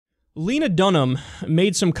Lena Dunham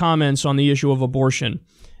made some comments on the issue of abortion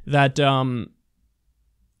that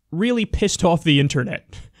really pissed off the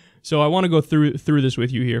internet. So I want to go through this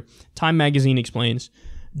with you here. Time magazine explains.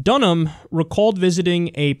 Dunham recalled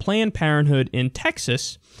visiting a Planned Parenthood in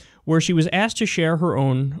Texas where she was asked to share her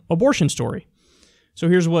own abortion story. So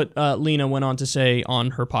here's what Lena went on to say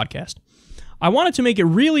on her podcast. I wanted to make it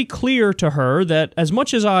really clear to her that as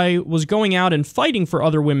much as I was going out and fighting for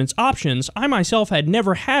other women's options, I myself had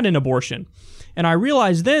never had an abortion. And I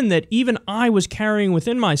realized then that even I was carrying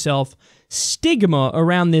within myself stigma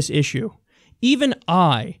around this issue. Even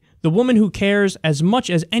I, the woman who cares as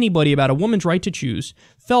much as anybody about a woman's right to choose,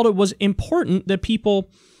 felt it was important that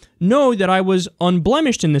people know that I was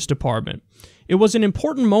unblemished in this department. It was an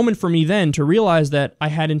important moment for me then to realize that I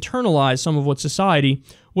had internalized some of what society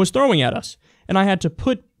was throwing at us, and I had to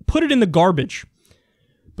put it in the garbage.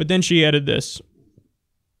 But then she added this.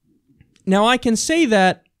 Now I can say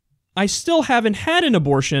that I still haven't had an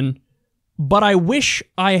abortion, but I wish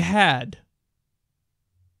I had.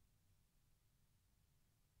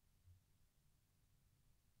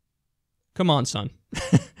 Come on, son.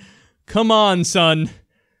 Come on, son.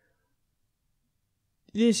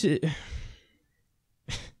 This is...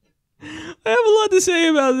 I have a lot to say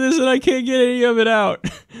about this, and I can't get any of it out.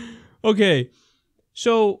 Okay,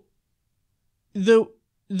 so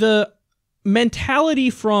the mentality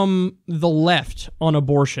from the left on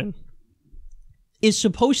abortion is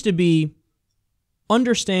supposed to be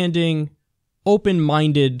understanding,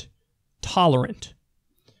 open-minded, tolerant.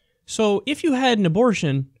 So if you had an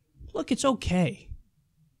abortion, look, it's okay.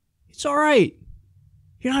 It's all right.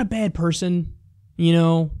 You're not a bad person, you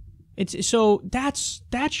know. So that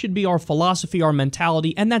should be our philosophy, our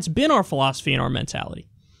mentality, and that's been our philosophy and our mentality.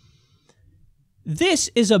 This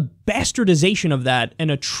is a bastardization of that and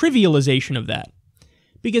a trivialization of that.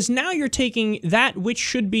 Because now you're taking that which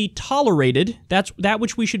should be tolerated, that's that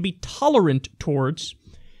which we should be tolerant towards,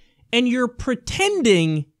 and you're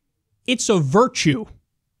pretending it's a virtue.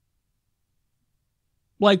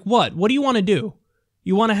 Like what? What do you want to do?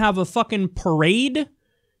 You want to have a fucking parade?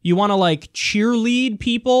 You want to, like, cheerlead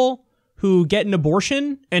people who get an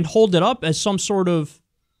abortion and hold it up as some sort of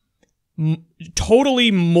totally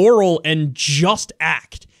moral and just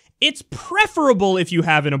act? It's preferable if you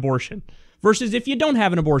have an abortion versus if you don't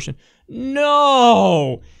have an abortion.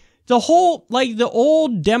 No! The whole, like, the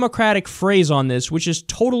old Democratic phrase on this, which is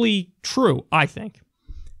totally true, I think,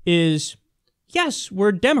 is, yes,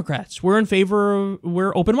 we're Democrats. We're in favor,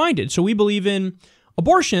 we're open-minded. So we believe in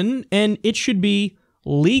abortion, and it should be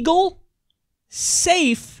legal,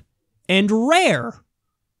 safe, and rare.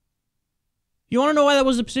 You want to know why that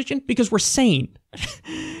was the position? Because we're sane.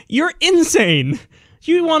 You're insane.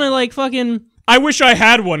 You want to, like, fucking... I wish I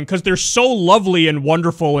had one because they're so lovely and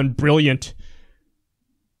wonderful and brilliant.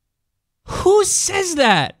 Who says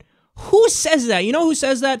that? Who says that? You know who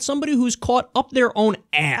says that? Somebody who's caught up their own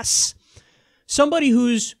ass. Somebody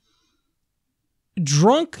who's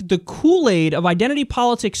drunk the Kool-Aid of identity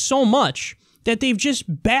politics so much that they've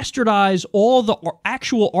just bastardized all the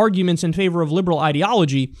actual arguments in favor of liberal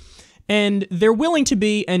ideology, and they're willing to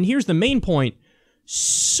be, and here's the main point,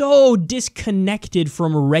 so disconnected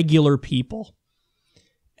from regular people.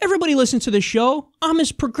 Everybody listens to this show. I'm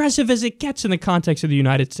as progressive as it gets in the context of the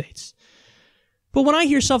United States. But when I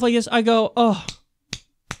hear stuff like this, I go, oh,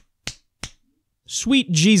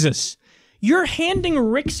 sweet Jesus. You're handing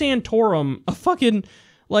Rick Santorum a fucking,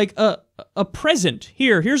 like, a present.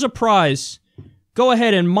 Here's a prize. Go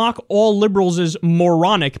ahead and mock all liberals as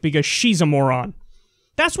moronic because she's a moron.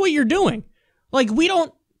 That's what you're doing. Like, we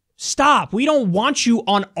don't... Stop. We don't want you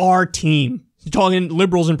on our team. Talking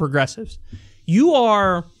liberals and progressives. You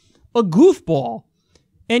are a goofball.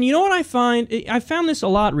 And you know what I find? I found this a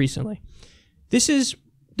lot recently. There's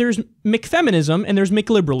McFeminism and there's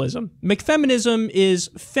McLiberalism. McFeminism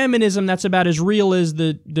is feminism that's about as real as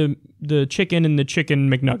the chicken and the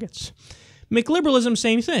chicken McNuggets. McLiberalism,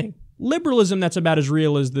 same thing. Liberalism that's about as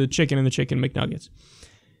real as the chicken and the chicken McNuggets.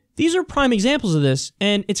 These are prime examples of this,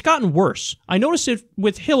 and it's gotten worse. I noticed it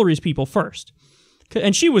with Hillary's people first.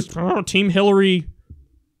 And she was Team Hillary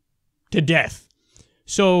to death.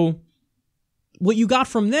 So what you got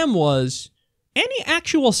from them was any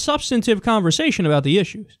actual substantive conversation about the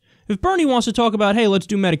issues. If Bernie wants to talk about, hey, let's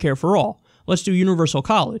do Medicare for all, let's do universal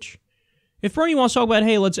college. If Bernie wants to talk about,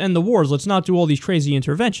 hey, let's end the wars, let's not do all these crazy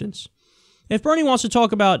interventions. If Bernie wants to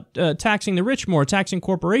talk about taxing the rich more, taxing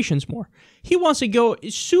corporations more, he wants to go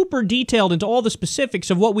super detailed into all the specifics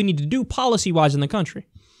of what we need to do policy-wise in the country.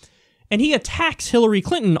 And he attacks Hillary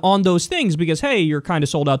Clinton on those things because, hey, you're kind of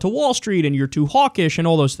sold out to Wall Street and you're too hawkish and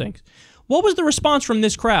all those things. What was the response from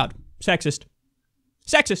this crowd? Sexist.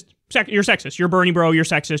 Sexist. You're sexist. You're Bernie bro. You're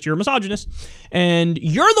sexist. You're a misogynist. And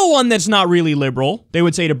you're the one that's not really liberal, they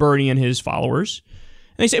would say to Bernie and his followers.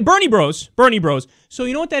 And they say, Bernie bros. So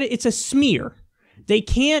you know what that is? It's a smear. They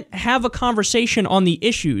can't have a conversation on the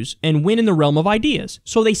issues and win in the realm of ideas.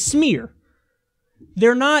 So they smear.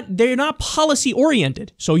 They're not policy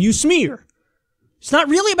oriented. So you smear. It's not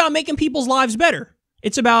really about making people's lives better.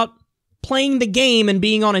 It's about playing the game and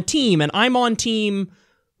being on a team. And I'm on team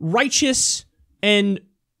righteous and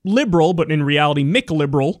liberal, but in reality,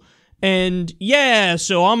 McLiberal. And yeah,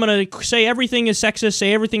 so I'm going to say everything is sexist,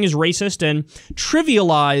 say everything is racist, and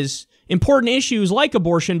trivialize important issues like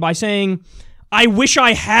abortion by saying, I wish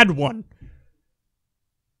I had one.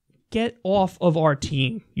 Get off of our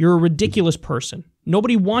team. You're a ridiculous person.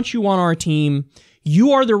 Nobody wants you on our team.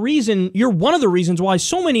 You're one of the reasons why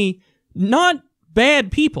so many not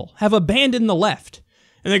bad people have abandoned the left.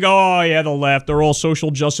 And they go, oh yeah, the left, they're all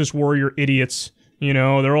social justice warrior idiots. You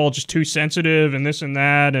know, they're all just too sensitive and this and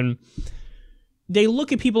that. And they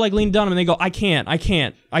look at people like Lena Dunham and they go, I can't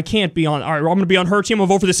be on, all right, I'm going to be on her team. I'm going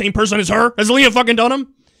to vote for the same person as her, as Lena fucking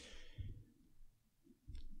Dunham.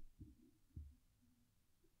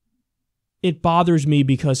 It bothers me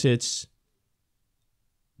because it's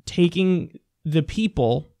taking the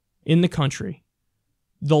people in the country,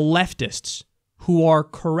 the leftists who are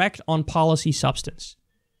correct on policy substance,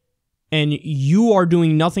 and you are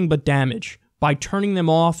doing nothing but damage by turning them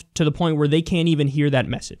off to the point where they can't even hear that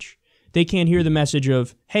message. They can't hear the message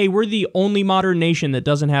of, hey, we're the only modern nation that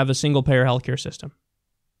doesn't have a single-payer healthcare system.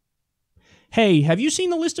 Hey, have you seen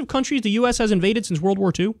the list of countries the U.S. has invaded since World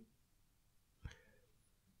War II?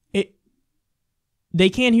 They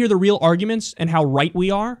can't hear the real arguments and how right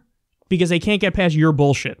we are because they can't get past your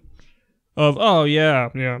bullshit of, oh, yeah.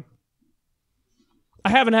 I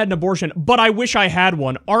haven't had an abortion, but I wish I had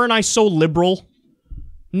one. Aren't I so liberal?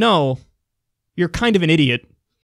 No, you're kind of an idiot.